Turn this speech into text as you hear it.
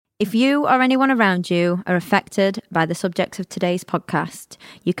If you or anyone around you are affected by the subjects of today's podcast,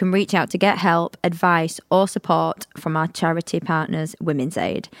 you can reach out to get help, advice, or support from our charity partners, Women's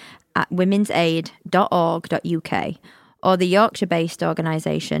Aid, at womensaid.org.uk, or the Yorkshire-based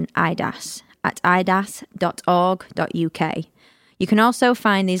organisation IDAS at idas.org.uk. You can also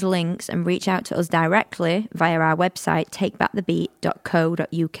find these links and reach out to us directly via our website,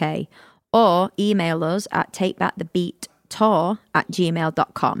 takebackthebeat.co.uk, or email us at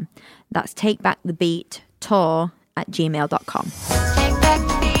takebackthebeattour@gmail.com. That's takebackthebeattour@gmail.com.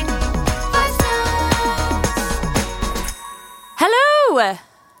 Hello!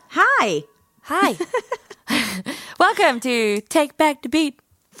 Hi! Hi. Welcome to Take Back the Beat.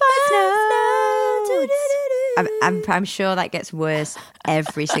 I'm sure that gets worse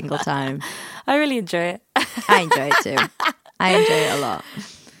every single time. I really enjoy it. I enjoy it too. I enjoy it a lot.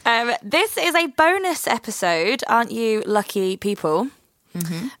 This is a bonus episode, aren't you lucky people?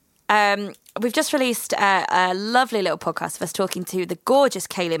 Mm-hmm. We've just released a lovely little podcast of us talking to the gorgeous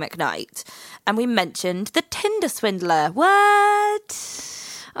Kaylee McKnight, and we mentioned the Tinder Swindler. What?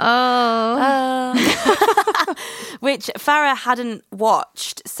 Which Farah hadn't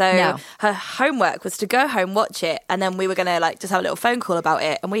watched, so her homework was to go home, watch it, and then we were gonna just have a little phone call about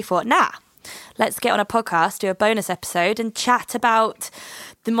it. And we thought, let's get on a podcast, do a bonus episode, and chat about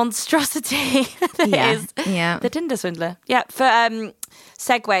the monstrosity that is the Tinder Swindler. Yeah. For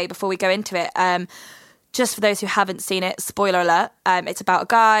segue before we go into it, just for those who haven't seen it, spoiler alert, it's about a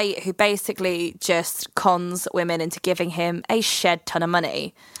guy who basically just cons women into giving him a shed ton of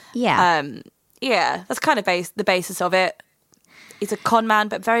money. Yeah. That's kind of the basis of it. He's a con man,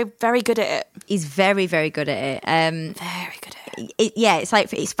 but very, very good at it. He's very, very good at it. Very good at it.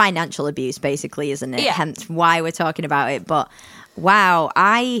 It's financial abuse, basically, isn't it? Yeah. Hence why we're talking about it. But wow,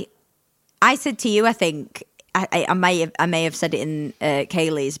 I said to you, I think I may have said it in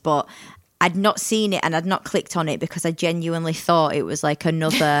Kaylee's, but I'd not seen it and I'd not clicked on it because I genuinely thought it was like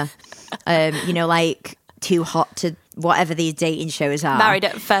another, Too Hot to whatever these dating shows are. Married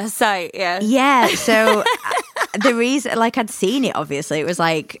at First Sight, yeah. Yeah, so the reason, I'd seen it, obviously. It was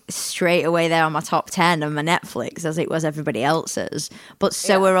straight away there on my top 10 on my Netflix as it was everybody else's. But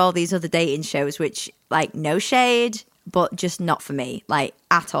so were all these other dating shows, which, no shade, but just not for me.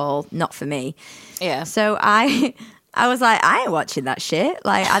 At all, not for me. Yeah. So I was like, I ain't watching that shit.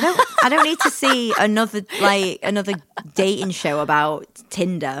 I don't need to see another dating show about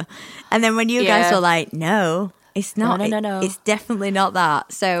Tinder. And then when you guys were like, no, it's not. No. It's definitely not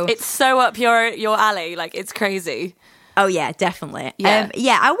that. So it's so up your alley. It's crazy. Oh yeah, definitely. Yeah.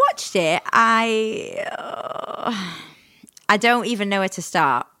 I watched it. I don't even know where to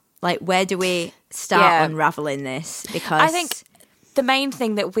start. Where do we start unraveling this? Because I think the main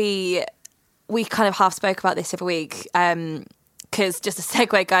thing that we kind of half spoke about this every week, because just a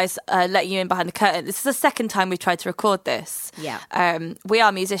segue, guys, let you in behind the curtain. This is the second time we've tried to record this. Yeah. We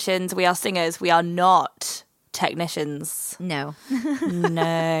are musicians, we are singers, we are not technicians. No.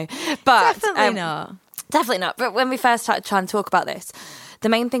 No. But Definitely not. Definitely not. But when we first started trying to talk about this, the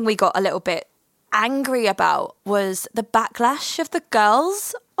main thing we got a little bit angry about was the backlash of the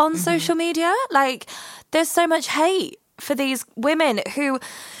girls on social media. There's so much hate for these women who...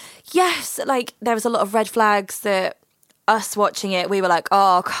 Yes, there was a lot of red flags that us watching it, we were like,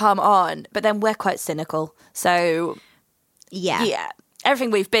 oh, come on. But then we're quite cynical. So, yeah.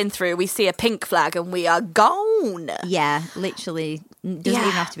 Everything we've been through, we see a pink flag and we are gone. Yeah, literally. Doesn't even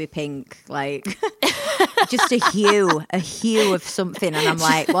have to be pink. Just a hue of something. And I'm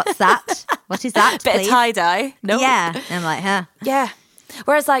like, what's that? What is that, Bit please? of tie-dye. No. Yeah. And I'm like, huh. Yeah.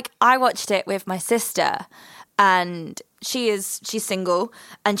 Whereas, I watched it with my sister and... She's single,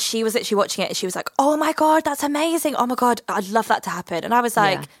 and she was actually watching it, and she was like, "Oh my god, that's amazing! Oh my god, I'd love that to happen." And I was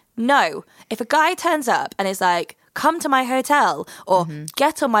like, "No, if a guy turns up and is like, come to my hotel or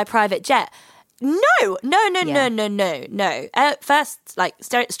get on my private jet, no. First,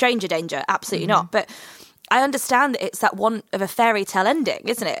 stranger danger, absolutely not. But I understand that it's that want of a fairy tale ending,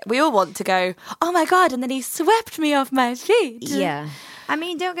 isn't it? We all want to go, oh my god, and then he swept me off my feet. Yeah, I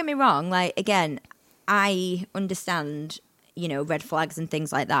mean, don't get me wrong. Again, I understand, red flags and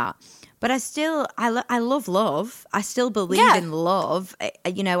things like that. But I love love. I still believe in love.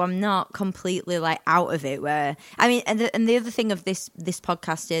 I'm not completely out of it. Where and the other thing of this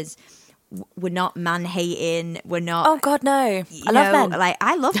podcast is we're not man hating. We're not. Oh God, no! I love men.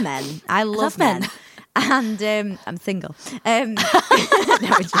 I love men. I love men. And I'm single. No, I'm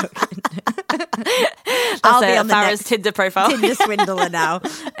joking. I'll be on the Farah's Tinder profile. Tinder Swindler now.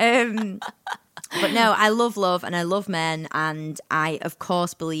 But no, I love and I love men, and I, of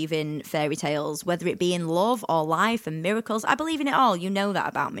course, believe in fairy tales, whether it be in love or life and miracles. I believe in it all. You know that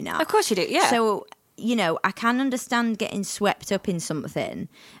about me now. Of course you do, yeah. So, you know, I can understand getting swept up in something,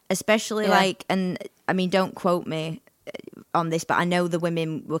 especially like, and I mean, don't quote me on this, but I know the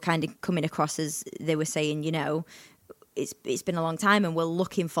women were kind of coming across as they were saying, you know, it's been a long time and we're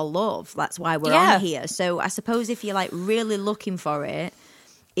looking for love. That's why we're on here. So I suppose if you're like really looking for it,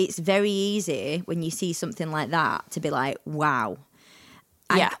 it's very easy when you see something like that to be like, wow.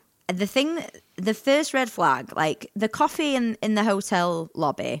 Yeah. The first red flag, like the coffee in the hotel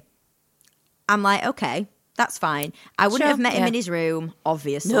lobby, I'm like, okay, that's fine. I wouldn't have met him in his room,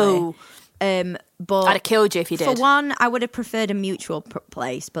 obviously. No. But I'd have killed you if you did. For one, I would have preferred a mutual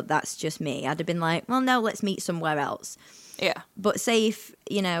place, but that's just me. I'd have been like, well, no, let's meet somewhere else. Yeah. But say if,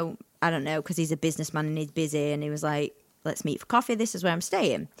 you know, I don't know, because he's a businessman and he's busy and he was like, let's meet for coffee. This is where I'm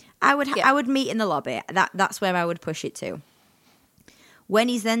staying. I would meet in the lobby. That's where I would push it to. When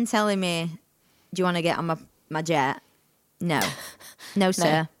he's then telling me, do you want to get on my jet? No. No,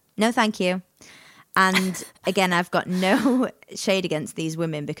 sir. No, thank you. And again, I've got no shade against these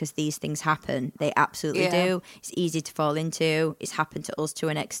women because these things happen. They absolutely do. It's easy to fall into. It's happened to us to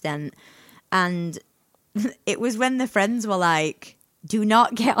an extent. And it was when the friends were like, do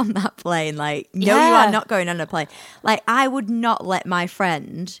not get on that plane. Like, no, you are not going on a plane. Like, I would not let my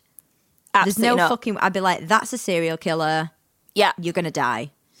friend. Absolutely there's no not. fucking. I'd be like, that's a serial killer. Yeah. You're going to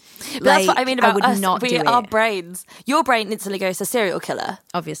die. But that's what I mean about us. Our it. brains. Your brain instantly goes to serial killer.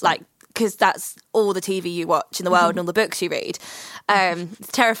 Obviously. Like, because that's all the TV you watch in the world and all the books you read. It's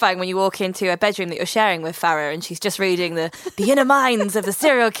terrifying when you walk into a bedroom that you're sharing with Farah and she's just reading the inner minds of the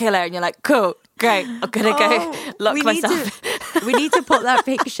serial killer and you're like, cool, great, I'm going to go lock myself. We need to put that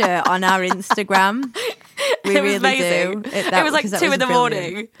picture on our Instagram. We it was really amazing. Do. It was like 2 in the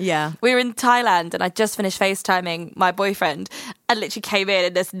morning. Yeah. We were in Thailand and I just finished FaceTiming my boyfriend and literally came in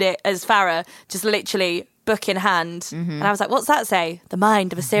and as Farah just literally book in hand. And I was like, what's that say? The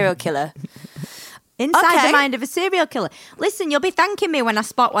mind of a serial killer. Inside the mind of a serial killer. Listen, you'll be thanking me when I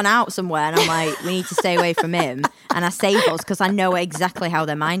spot one out somewhere and I'm like, we need to stay away from him. And I save us because I know exactly how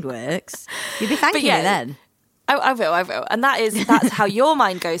their mind works. You'll be thanking me then. I will. And that's how your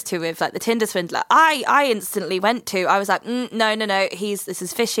mind goes to with like the Tinder Swindler. I instantly went to, I was like, no, this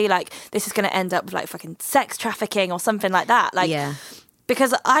is fishy. Like this is going to end up with like fucking sex trafficking or something like that. Like,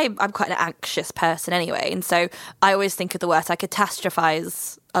 because I'm quite an anxious person anyway. And so I always think of the worst. I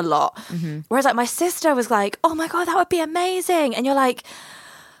catastrophize a lot. Whereas like my sister was like, oh my God, that would be amazing. And you're like,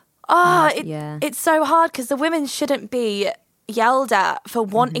 it's so hard because the women shouldn't be yelled at for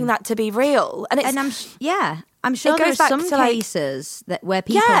wanting that to be real. And I'm sure there's some cases where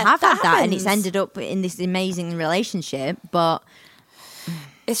people have had that and it's ended up in this amazing relationship, but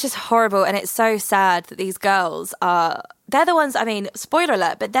it's just horrible. And it's so sad that these girls they're the ones, I mean, spoiler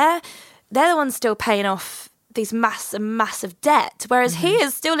alert, but they're the ones still paying off these massive debt, whereas he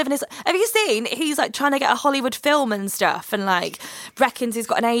is still living his. Have you seen? He's like trying to get a Hollywood film and stuff, and like reckons he's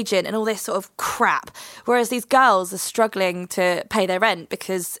got an agent and all this sort of crap. Whereas these girls are struggling to pay their rent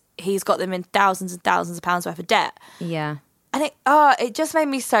because he's got them in thousands and thousands of pounds worth of debt. Yeah, and it just made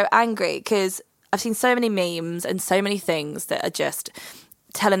me so angry because I've seen so many memes and so many things that are just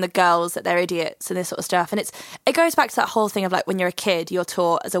telling the girls that they're idiots and this sort of stuff. And it goes back to that whole thing of like when you're a kid, you're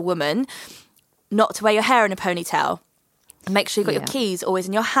taught as a woman not to wear your hair in a ponytail. Make sure you've got your keys always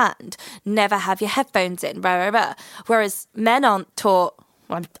in your hand. Never have your headphones in. Blah, blah, blah. Whereas men aren't taught,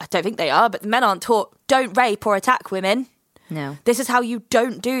 well, I don't think they are, but men aren't taught, don't rape or attack women. No. This is how you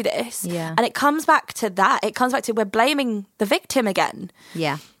don't do this. Yeah. And it comes back to that. It comes back to we're blaming the victim again.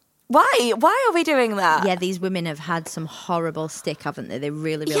 Yeah. Why? Why are we doing that? Yeah, these women have had some horrible stick, haven't they? They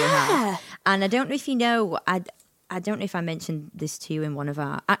really, really have. And I don't know if you know, I don't know if I mentioned this to you in one of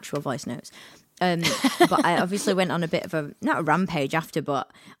our actual voice notes, but I obviously went on a bit of not a rampage after,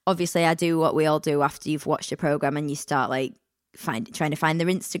 but obviously I do what we all do after you've watched a program and you start like trying to find their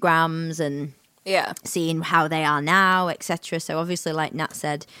Instagrams and seeing how they are now, etc. So obviously, like Nat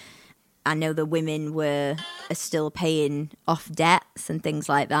said, I know the women are still paying off debts and things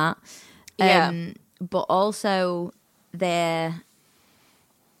like that. But also they've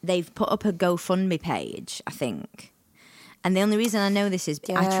put up a GoFundMe page, I think. And the only reason I know this is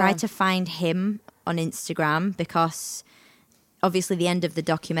I tried to find him on Instagram because obviously the end of the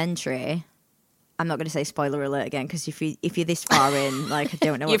documentary, I'm not going to say spoiler alert again because if you're this far in, like I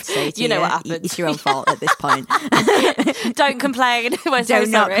don't know what to say to you. You know what happened. It's your own fault at this point. Don't complain. We're so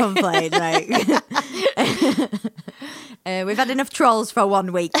not complain. Like. We've had enough trolls for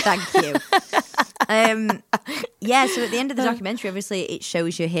 1 week. Thank you. Yeah, so at the end of the documentary, obviously, it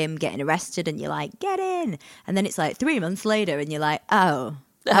shows you him getting arrested and you're like, get in. And then it's like 3 months later and you're like, oh,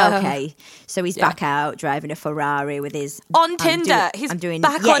 okay. So he's back out driving a Ferrari with his... On Tinder. He's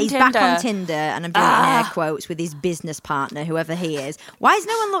back on Tinder. And I'm doing it in air quotes with his business partner, whoever he is. Why has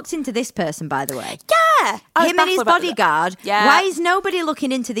no one looked into this person, by the way? Yeah. Him and his bodyguard. Yeah. Why is nobody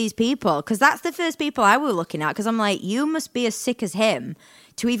looking into these people? Because that's the first people I were looking at. Because I'm like, you must be as sick as him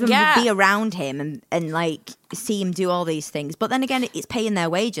to even be around him and like see him do all these things. But then again, it's paying their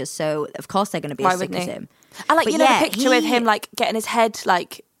wages. So of course they're going to be as sick as him. And like, but you know, the picture with him like getting his head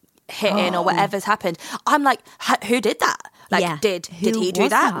like hit in or whatever's happened. I'm like, who did that? Like, did he do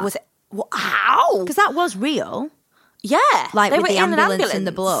that? Was it? How? Because that was real. Yeah, like with the ambulance and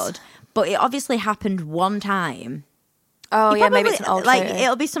the blood. But it obviously happened one time. Oh yeah, maybe it's an old like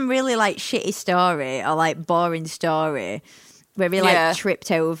it'll be some really like shitty story or like boring story where he like tripped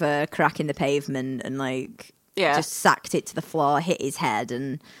over, cracking the pavement and like just sacked it to the floor, hit his head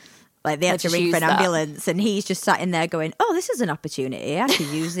and. Like, they had to ring for an ambulance, and he's just sat in there going, oh, this is an opportunity. I could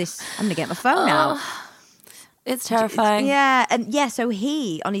use this. I'm going to get my phone out. It's terrifying. Yeah. And so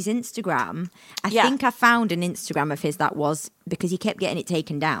he, on his Instagram, I think I found an Instagram of his that was, because he kept getting it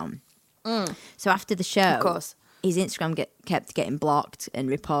taken down. So after the show, of course, his Instagram kept getting blocked and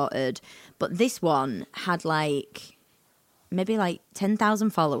reported. But this one had maybe 10,000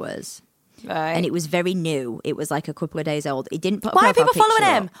 followers. Right. And it was very new. It was like a couple of days old. He didn't put. Why are people following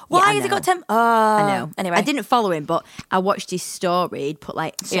him? Why has he got 10? I know. Anyway, I didn't follow him, but I watched his story. He'd put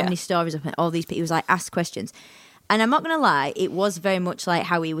so many stories up, and all these people. He was like, ask questions. And I'm not gonna lie, it was very much like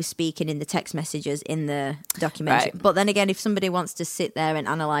how he was speaking in the text messages in the documentary. Right. But then again, if somebody wants to sit there and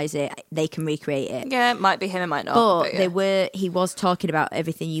analyze it, they can recreate it. Yeah, it might be him, it might not. But he was talking about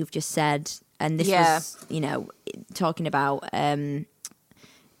everything you've just said, and this was, talking about.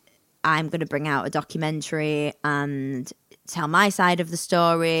 I'm going to bring out a documentary and tell my side of the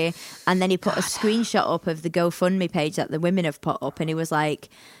story. And then he put a screenshot up of the GoFundMe page that the women have put up. And he was like,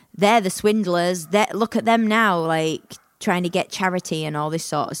 they're the swindlers. Look at them now, like trying to get charity and all this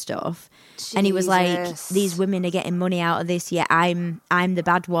sort of stuff. Jesus. And he was like, these women are getting money out of this. Yeah, I'm the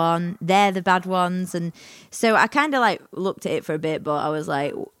bad one. They're the bad ones. And so I kind of looked at it for a bit, but I was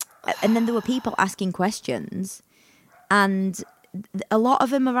like, and then there were people asking questions and a lot of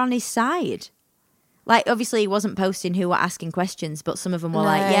them are on his side. Like, obviously, he wasn't posting who were asking questions, but some of them were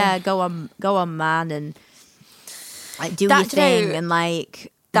like, "Yeah, go on, man, and like do your thing." And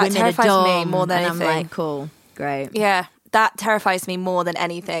like, that terrifies me more than anything. I'm like, cool, great. Yeah, that terrifies me more than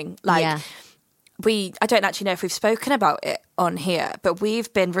anything. Like, I don't actually know if we've spoken about it on here, but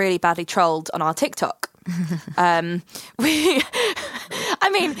we've been really badly trolled on our TikTok. I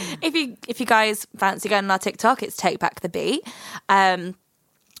mean, if you guys fancy going on our TikTok, it's Take Back the Beat.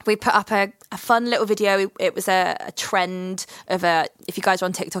 We put up a fun little video. It was a trend of if you guys are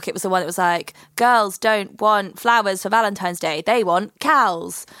on TikTok, it was the one that was like, girls don't want flowers for Valentine's Day, they want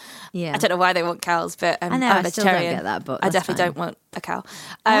cows. Yeah, I don't know why they want cows, but I know, I'm I still don't get that, but I definitely don't want a cow.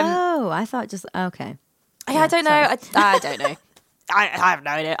 I thought just okay. Yeah, I don't know. I don't know. I have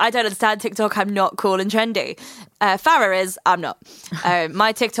no idea. I don't understand TikTok. I'm not cool and trendy. Farrah is. I'm not.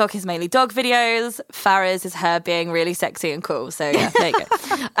 My TikTok is mainly dog videos. Farrah's is her being really sexy and cool. So yeah, there you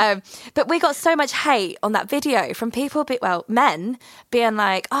go. But we got so much hate on that video from people, men being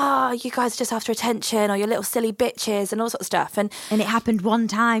like, "Oh, you guys are just after attention, or you little silly bitches," and all sorts of stuff. And it happened one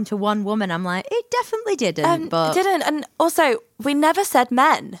time to one woman. I'm like, it definitely didn't. But it didn't. And also, we never said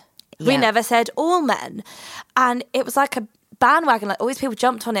men. Yeah. We never said all men. And it was like a bandwagon, like all these people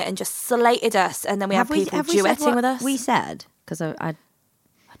jumped on it and just slated us, and then we had people duetting with us. We said, because I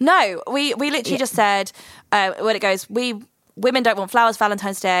no, we literally just said when it goes, women don't want flowers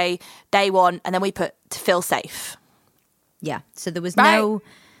Valentine's Day, they want, and then we put to feel safe. Yeah, so there was no.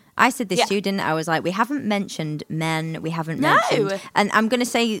 I said this to you, didn't I? I was like, we haven't mentioned men, we haven't mentioned, and I'm going to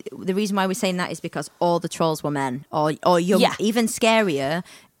say the reason why we're saying that is because all the trolls were men, or young, even scarier,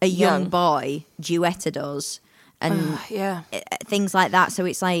 a young boy duetted us. And things like that. So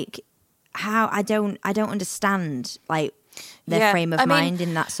it's like, how I don't understand like their frame of mind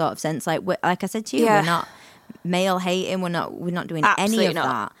in that sort of sense. Like I said to you, we're not male hating. We're not doing any of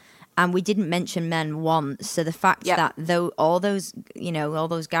that. And we didn't mention men once. So the fact that all those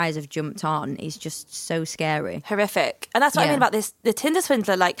guys have jumped on is just so scary, horrific. And that's what I mean about the Tinder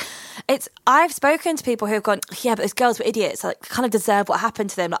Swindler. Like, I've spoken to people who have gone, yeah, but those girls were idiots. Like, kind of deserve what happened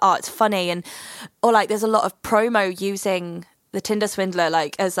to them. Like, oh, it's funny, or like there's a lot of promo using the Tinder Swindler,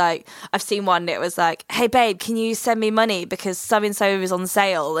 like, as like, I've seen one, it was like, hey babe, can you send me money because so-and-so is on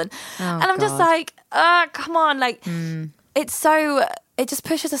sale? And I'm just like, come on, like, it's so, it just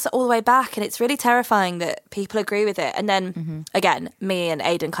pushes us all the way back, and it's really terrifying that people agree with it. And then, again, me and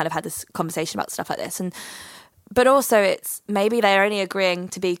Aidan kind of had this conversation about stuff like this, but also it's, maybe they're only agreeing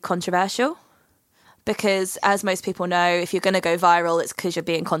to be controversial, because as most people know, if you're going to go viral, it's because you're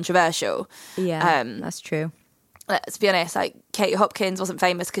being controversial. Yeah, that's true. Let's be honest, like, Katie Hopkins wasn't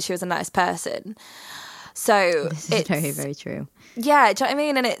famous because she was a nice person. So this is very, very true. Yeah, do you know what I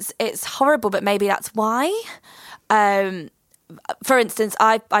mean? And it's horrible, but maybe that's why. For instance,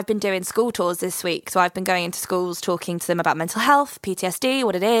 I've been doing school tours this week. So I've been going into schools, talking to them about mental health, PTSD,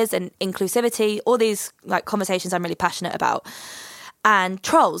 what it is, and inclusivity, all these like conversations I'm really passionate about. And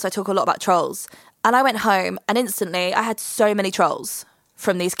trolls, I talk a lot about trolls. And I went home and instantly I had so many trolls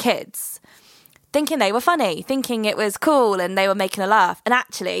from these kids, thinking they were funny, thinking it was cool and they were making a laugh. And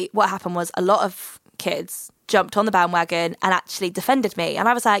actually what happened was a lot of kids jumped on the bandwagon and actually defended me. And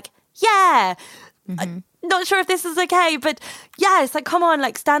I was like, yeah, I'm not sure if this is okay, but yeah, it's like, come on,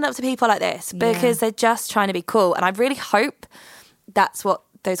 like, stand up to people like this, because they're just trying to be cool. And I really hope that's what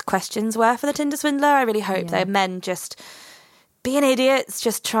those questions were for the Tinder Swindler. I really hope they're men just being idiots,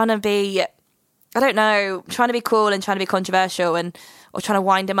 just trying to be, I don't know, trying to be cool and trying to be controversial or trying to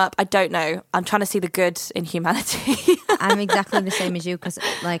wind him up. I don't know. I'm trying to see the good in humanity. I'm exactly the same as you, because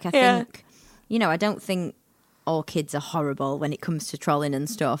like, I think, you know, I don't think all kids are horrible when it comes to trolling and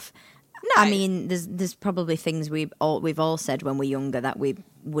stuff. No. I mean, there's probably things we've all said when we're younger that we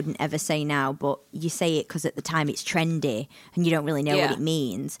wouldn't ever say now, but you say it because at the time it's trendy and you don't really know what it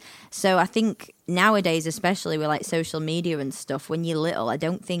means. So I think nowadays, especially with like social media and stuff, when you're little, I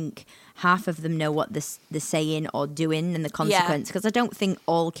don't think half of them know what they're saying or doing and the consequence, because I don't think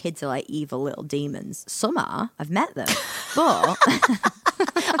all kids are like evil little demons. Some are. I've met them. But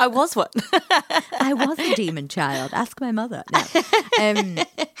I was one. I was a demon child. Ask my mother. No.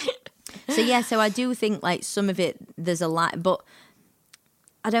 So I do think like some of it, there's a lot, but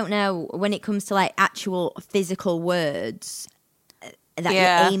I don't know, when it comes to like actual physical words that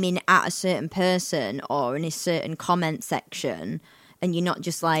you're aiming at a certain person or in a certain comment section, and you're not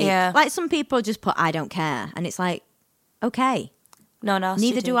just like some people just put, I don't care. And it's like, okay. No,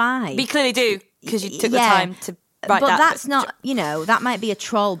 neither do I. But you clearly do, because you took the time to write but that. That's not, you know, that might be a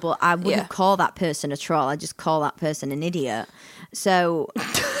troll, but I wouldn't call that person a troll. I just call that person an idiot. So...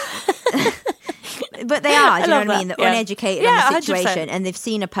 But they are, do you know what I mean? They're uneducated on the situation 100%. And they've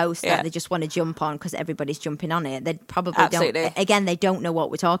seen a post that they just want to jump on because everybody's jumping on it. They probably don't. Again, they don't know what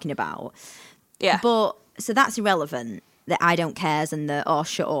we're talking about. Yeah. But, so that's irrelevant, the I don't cares and the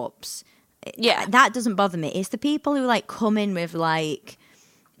shut ups. Yeah. That doesn't bother me. It's the people who like come in with like,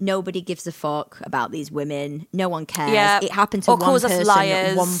 nobody gives a fuck about these women. No one cares. Yeah. It happened to one person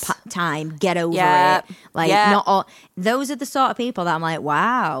one time. Get over it. Like, not all. Those are the sort of people that I'm like,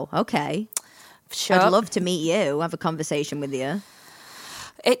 wow, okay. Sure. I'd love to meet you, have a conversation with you.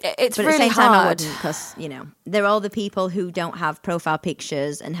 It's but really at the same hard. time, I wouldn't, because, you know, they're all the people who don't have profile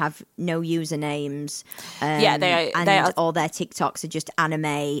pictures and have no usernames. They are. All their TikToks are just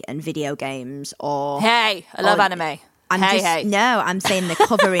anime and video games. Or hey, I love anime. No, I'm saying they're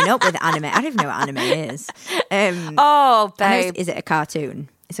covering up with anime. I don't even know what anime is. Babe. Is it a cartoon?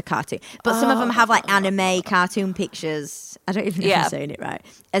 It's a cartoon. But some of them have like anime cartoon pictures. I don't even know if I'm saying it right.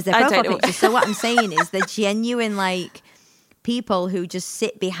 As their profile pictures. So what I'm saying is they're genuine like people who just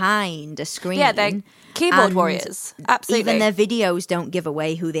sit behind a screen. Yeah, they're keyboard warriors. Absolutely. Even their videos don't give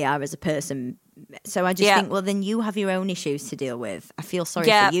away who they are as a person. So I just think, well, then you have your own issues to deal with. I feel sorry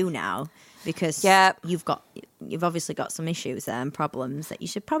for you now, because you've obviously got some issues there and problems that you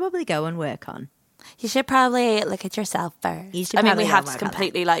should probably go and work on. You should probably look at yourself first. I mean, we have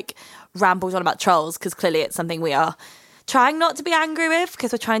completely like rambled on about trolls, because clearly it's something we are trying not to be angry with,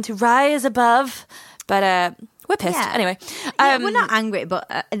 because we're trying to rise above. But we're pissed anyway. We're not angry, but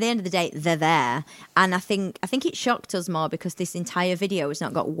at the end of the day, they're there, and I think it shocked us more because this entire video has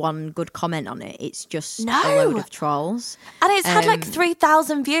not got one good comment on it. It's just a load of trolls, and it's had like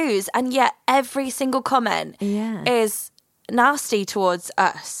 3,000 views, and yet every single comment is nasty towards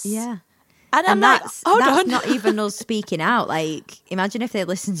us. Yeah. And that's not even us speaking out. Like, imagine if they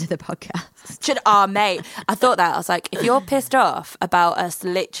listened to the podcast. Mate. I thought that. I was like, if you're pissed off about us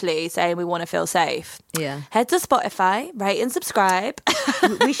literally saying we want to feel safe, head to Spotify, rate and subscribe.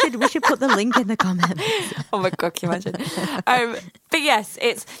 we should put the link in the comments. Oh my God, can you imagine? But yes,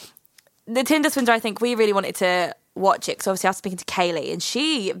 it's the Tinder Swindler. I think we really wanted to watch it because obviously I was speaking to Kaylee, and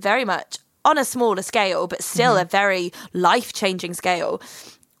she very much on a smaller scale, but still a very life-changing scale,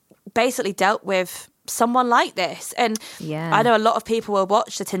 basically dealt with someone like this. And I know a lot of people will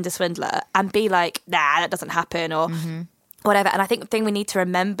watch the Tinder Swindler and be like, nah, that doesn't happen, or whatever. And I think the thing we need to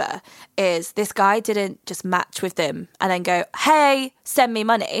remember is this guy didn't just match with them and then go, hey, send me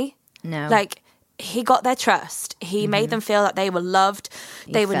money. No. Like, he got their trust. He made them feel that they were loved,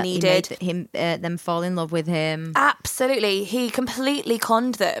 they were needed. He made them fall in love with him. Absolutely. He completely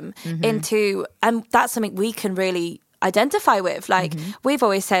conned them into, and that's something we can really identify with. Like, we've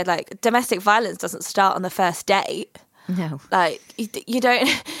always said, like, domestic violence doesn't start on the first date. No. Like, you don't,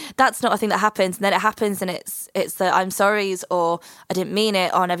 that's not a thing that happens. And then it happens and it's the I'm sorry's, or I didn't mean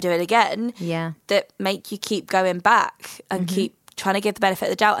it, or I'll never do it again. Yeah. That make you keep going back and keep trying to give the benefit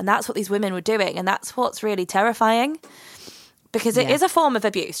of the doubt. And that's what these women were doing. And that's what's really terrifying, because it is a form of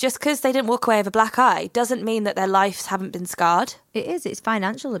abuse. Just because they didn't walk away with a black eye doesn't mean that their lives haven't been scarred. It is. It's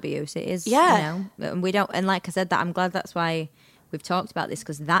financial abuse. It is. Yeah. You know, and we don't, and like I said, that I'm glad that's why we've talked about this,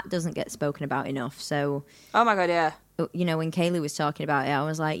 because that doesn't get spoken about enough. So, oh my God, yeah. You know, when Kaylee was talking about it, I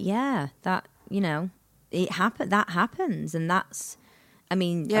was like, yeah, that, you know, that happens. And that's, I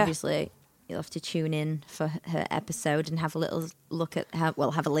mean, obviously, you'll have to tune in for her episode and have a little look at her,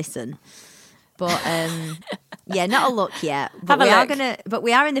 well, have a listen. But, yeah, not a look yet. But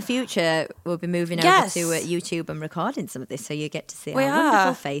we are in the future, we'll be moving over to YouTube and recording some of this, so you get to see our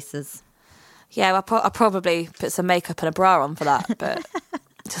wonderful faces. Yeah, I'll probably put some makeup and a bra on for that, but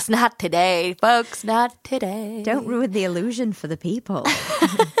just not today, folks, not today. Don't ruin the illusion for the people.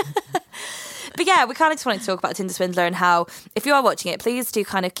 But yeah, we kind of just wanted to talk about Tinder Swindler and how, if you are watching it, please do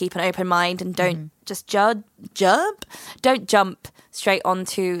kind of keep an open mind and don't just jump straight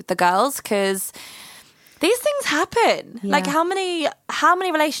onto the girls, because these things happen. Yeah. Like, how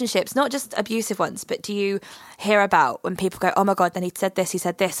many relationships, not just abusive ones, but do you hear about when people go, oh my God, then he said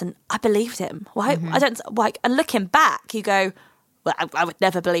this, and I believed him. Why? I don't like. And looking back, you go, well, I would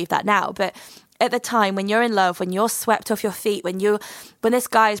never believe that now. But at the time, when you're in love, when you're swept off your feet, when this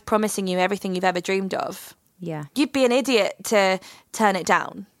guy is promising you everything you've ever dreamed of, you'd be an idiot to turn it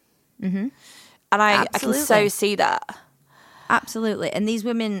down. Mm-hmm. And I can so see that. Absolutely. And these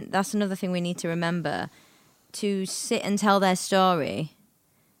women, that's another thing we need to remember, to sit and tell their story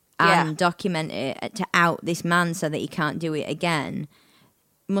and document it, to out this man so that he can't do it again,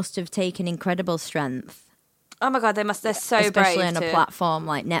 must have taken incredible strength. Oh my God, they're so brave. Especially on a platform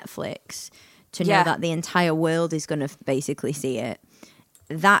like Netflix, to know that the entire world is going to basically see it.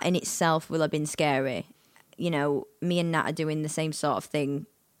 That in itself will have been scary. You know, me and Nat are doing the same sort of thing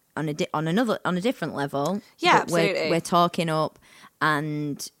on a different level. Yeah, absolutely. We're talking up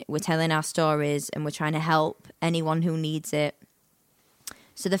and we're telling our stories and we're trying to help anyone who needs it.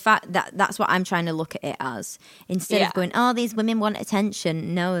 So the fact that's what I'm trying to look at it as. Instead of going, oh, these women want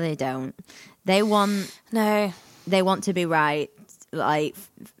attention. No, they don't. They want to be right. Like,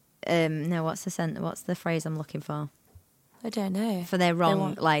 no, what's the phrase I'm looking for? I don't know. For their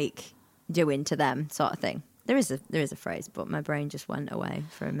wrong, like, doing to them sort of thing. There is a phrase, but my brain just went away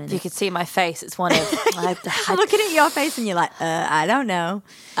for a minute. You could see my face. It's one of... I'm looking at your face and you're like, I don't know.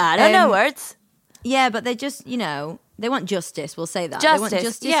 I don't know words. Yeah, but they just, you know, they want justice. We'll say that. Justice, they want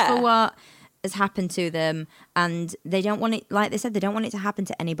justice for what has happened to them, and they don't want it, like they said, they don't want it to happen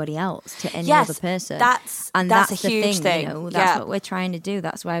to anybody else, to any other person. That's a huge thing. You know, that's what we're trying to do.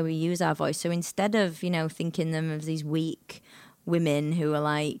 That's why we use our voice. So instead of, you know, thinking them as these weak women who are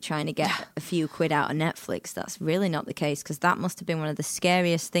like trying to get a few quid out of Netflix, that's really not the case, because that must have been one of the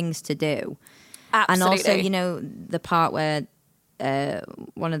scariest things to do. Absolutely. And also, you know, the part where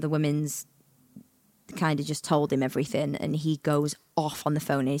one of the women's kind of just told him everything and he goes off on the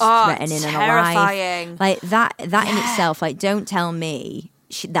phone and he's threatening and alive. Like that in itself, like, don't tell me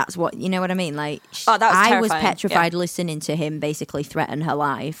that's what, you know what I mean? Like, I was petrified listening to him basically threaten her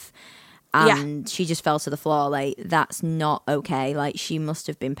life. And she just fell to the floor. Like, that's not okay. Like, she must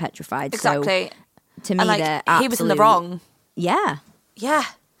have been petrified. Exactly. So, to me, like, he was in the wrong. Yeah. Yeah.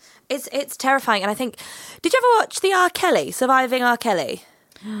 It's terrifying. And I think, did you ever watch the R. Kelly, Surviving R. Kelly?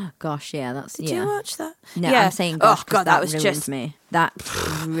 Gosh, yeah, that's... Did you watch that? No, I'm saying gosh, God, that was ruined me. That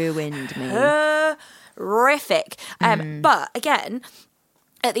ruined me. Horrific. But, again...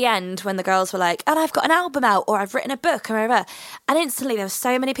 At the end, when the girls were like, and I've got an album out, or I've written a book, or whatever, and instantly there were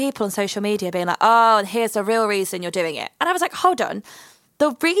so many people on social media being like, oh, and here's the real reason you're doing it. And I was like, hold on,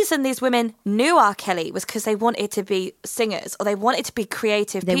 the reason these women knew R. Kelly was because they wanted to be singers or they wanted to be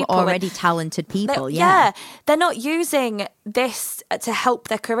creative people. They were already talented people, yeah. They're not using this to help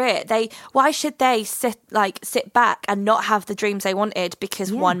their career. Why should they sit back and not have the dreams they wanted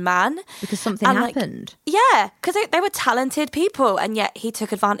because one man? Because something happened. Because they were talented people, and yet he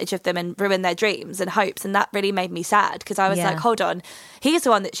took advantage of them and ruined their dreams and hopes, and that really made me sad because I was like, hold on, he's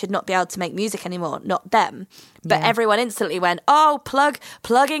the one that should not be able to make music anymore, not them. But everyone instantly went, oh,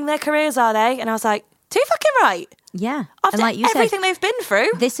 plugging their careers, are they? And I was like, too fucking right. Yeah. After and like you everything said, they've been through.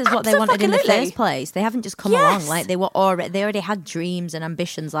 This is what they wanted in the first place. They haven't just come along. Like they already had dreams and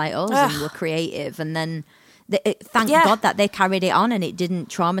ambitions like us and were creative. And then thank God that they carried it on and it didn't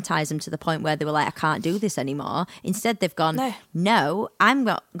traumatize them to the point where they were like, I can't do this anymore. Instead, they've gone, no, I'm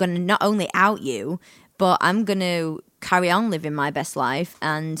going to not only out you, but I'm going to carry on living my best life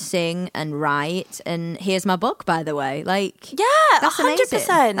and sing and write. And here's my book, by the way. Like, that's 100%.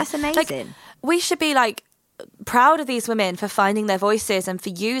 amazing. That's amazing. Like, we should be like proud of these women for finding their voices and for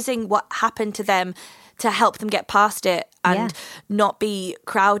using what happened to them to help them get past it and not be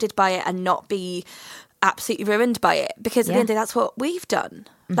crowded by it and not be absolutely ruined by it. Because at the end of the day, that's what we've done.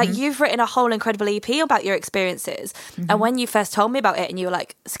 Like, you've written a whole incredible EP about your experiences. And when you first told me about it and you were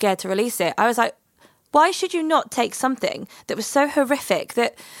like scared to release it, I was like, why should you not take something that was so horrific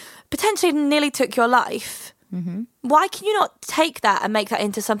that potentially nearly took your life? Why can you not take that and make that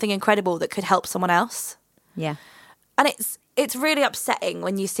into something incredible that could help someone else? Yeah. And it's really upsetting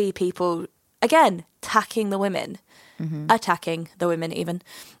when you see people, again, attacking the women even.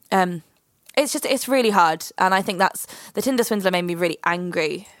 It's really hard. And I think that's, the Tinder Swindler made me really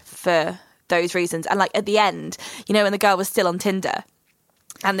angry for those reasons. And like at the end, you know, when the girl was still on Tinder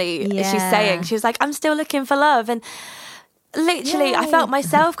and she's saying, she was like, I'm still looking for love. And literally I felt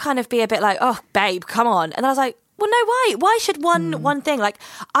myself kind of be a bit like, oh, babe, come on. And I was like, well, no, why? Why should one thing? Like,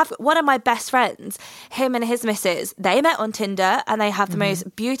 one of my best friends, him and his missus, they met on Tinder and they have the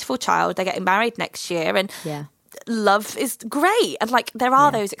most beautiful child. They're getting married next year and love is great. And like, there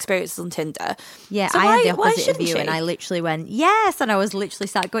are those experiences on Tinder. Yeah, so I had the opposite of you and I literally went, yes. And I was literally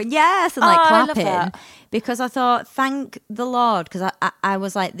sat going, yes, and like clapping because I thought, thank the Lord. Because I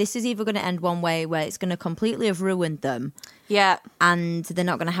was like, this is either going to end one way where it's going to completely have ruined them. Yeah. And they're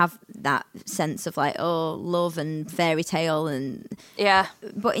not going to have that sense of like, oh, love and fairy tale and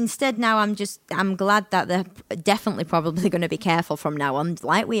but instead now I'm glad that they're definitely probably going to be careful from now on,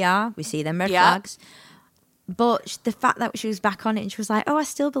 like we are. We see them red flags. But the fact that she was back on it and she was like, oh, I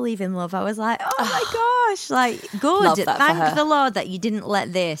still believe in love. I was like, oh my gosh, like, good. Thank the Lord that you didn't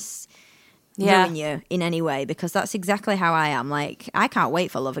let this ruin you in any way, because that's exactly how I am. Like, I can't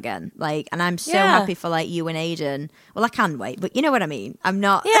wait for love again. Like, and I'm so happy for like you and Aiden. Well, I can wait, but you know what I mean? I'm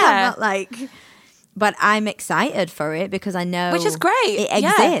not like, but I'm excited for it because I know. Which is great. It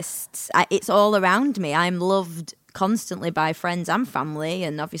exists. It's all around me. I'm loved constantly by friends and family,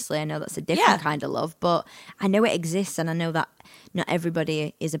 and obviously I know that's a different kind of love, but I know it exists and I know that not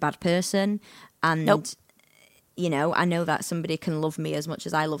everybody is a bad person, and you know, I know that somebody can love me as much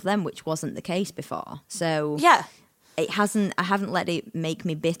as I love them, which wasn't the case before. So I haven't let it make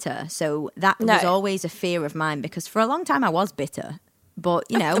me bitter. So that was always a fear of mine, because for a long time I was bitter. But,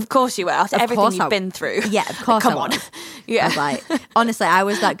 you know, of course you were, after everything you've been through. Yeah, of course. Come on. I was like, honestly, I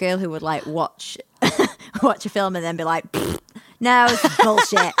was that girl who would like watch a film and then be like, no, it's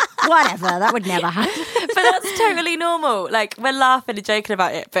bullshit. Whatever, that would never happen. But that's totally normal. Like, we're laughing and joking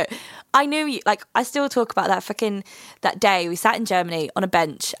about it. But I knew you, like, I still talk about that day we sat in Germany on a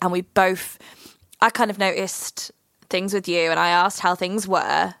bench and I kind of noticed things with you and I asked how things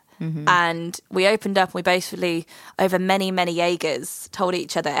were. And we opened up and we basically, over many, many Jaegers, told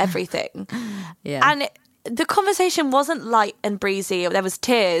each other everything. And the conversation wasn't light and breezy. There was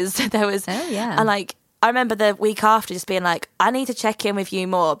tears. There was... Oh, yeah. And, like, I remember the week after just being like, I need to check in with you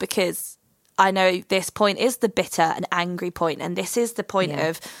more because I know this point is the bitter and angry point, and this is the point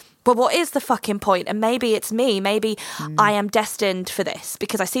of... But what is the fucking point? And maybe it's me. Maybe I am destined for this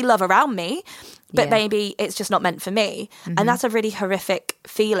because I see love around me, but maybe it's just not meant for me. And that's a really horrific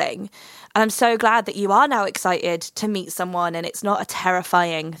feeling. And I'm so glad that you are now excited to meet someone and it's not a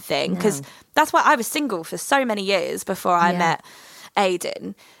terrifying thing, because that's why I was single for so many years before I met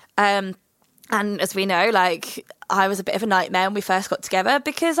Aiden. And as we know, like, I was a bit of a nightmare when we first got together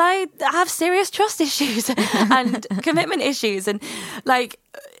because I have serious trust issues and commitment issues. And, like,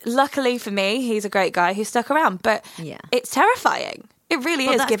 luckily for me, he's a great guy who stuck around. But it's terrifying. It really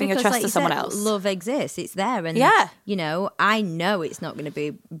is giving your trust to someone else. Love exists. It's there. And, you know, I know it's not going to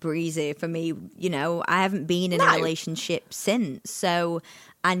be breezy for me. You know, I haven't been in a relationship since. So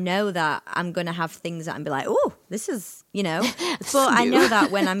I know that I'm going to have things that I'm be like, oh, this is, you know. But I know that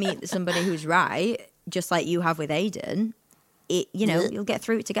when I meet somebody who's right, just like you have with Aiden, it, you know, you'll get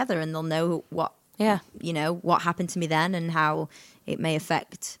through it together and they'll know what, you know, what happened to me then and how it may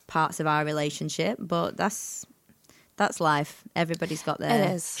affect parts of our relationship. But that's life. Everybody's got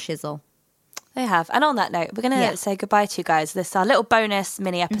their shizzle. They have. And on that note, we're going to say goodbye to you guys. This is our little bonus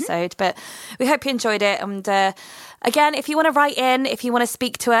mini episode, but we hope you enjoyed it. And again, if you want to write in, if you want to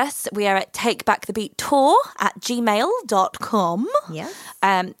speak to us, we are at takebackthebeattour@gmail.com. Yeah.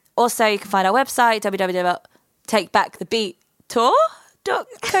 Also, you can find our website,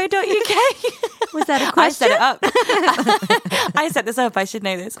 www.takebackthebeattour.co.uk. Was that a question? I set it up. I set this up. I should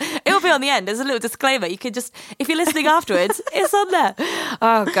know this. It will be on the end. There's a little disclaimer. You could just, if you're listening afterwards, it's on there.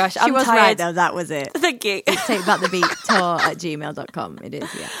 Oh, gosh. She was tired. Right, though. That was it. Thank you. It's takebackthebeattour@gmail.com. It is,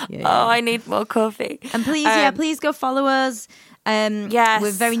 yeah. Oh, I need more coffee. And please, please go follow us. Yes.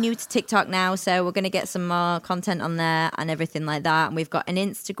 We're very new to TikTok now, so we're going to get some more content on there and everything like that. And we've got an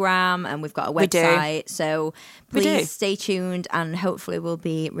Instagram and we've got a website. So please stay tuned and hopefully we'll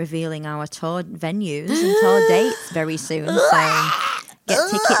be revealing our tour venues and tour dates very soon. So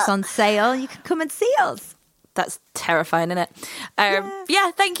get tickets on sale. You can come and see us. That's terrifying, isn't it?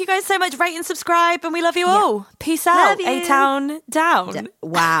 Thank you guys so much. Rate and subscribe, and we love you all. Peace out. A-Town down.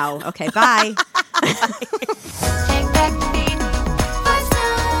 Wow. Okay, bye.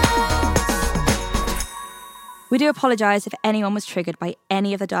 We do apologise if anyone was triggered by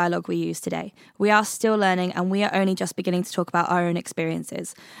any of the dialogue we used today. We are still learning and we are only just beginning to talk about our own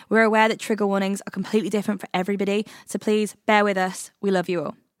experiences. We're aware that trigger warnings are completely different for everybody, so please bear with us. We love you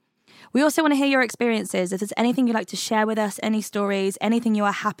all. We also want to hear your experiences. If there's anything you'd like to share with us, any stories, anything you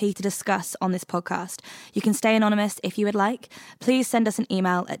are happy to discuss on this podcast, you can stay anonymous if you would like. Please send us an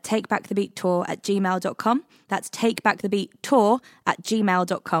email at takebackthebeattour@gmail.com. That's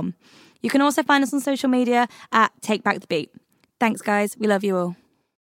takebackthebeattour@gmail.com. You can also find us on social media at Take Back the Beat. Thanks, guys. We love you all.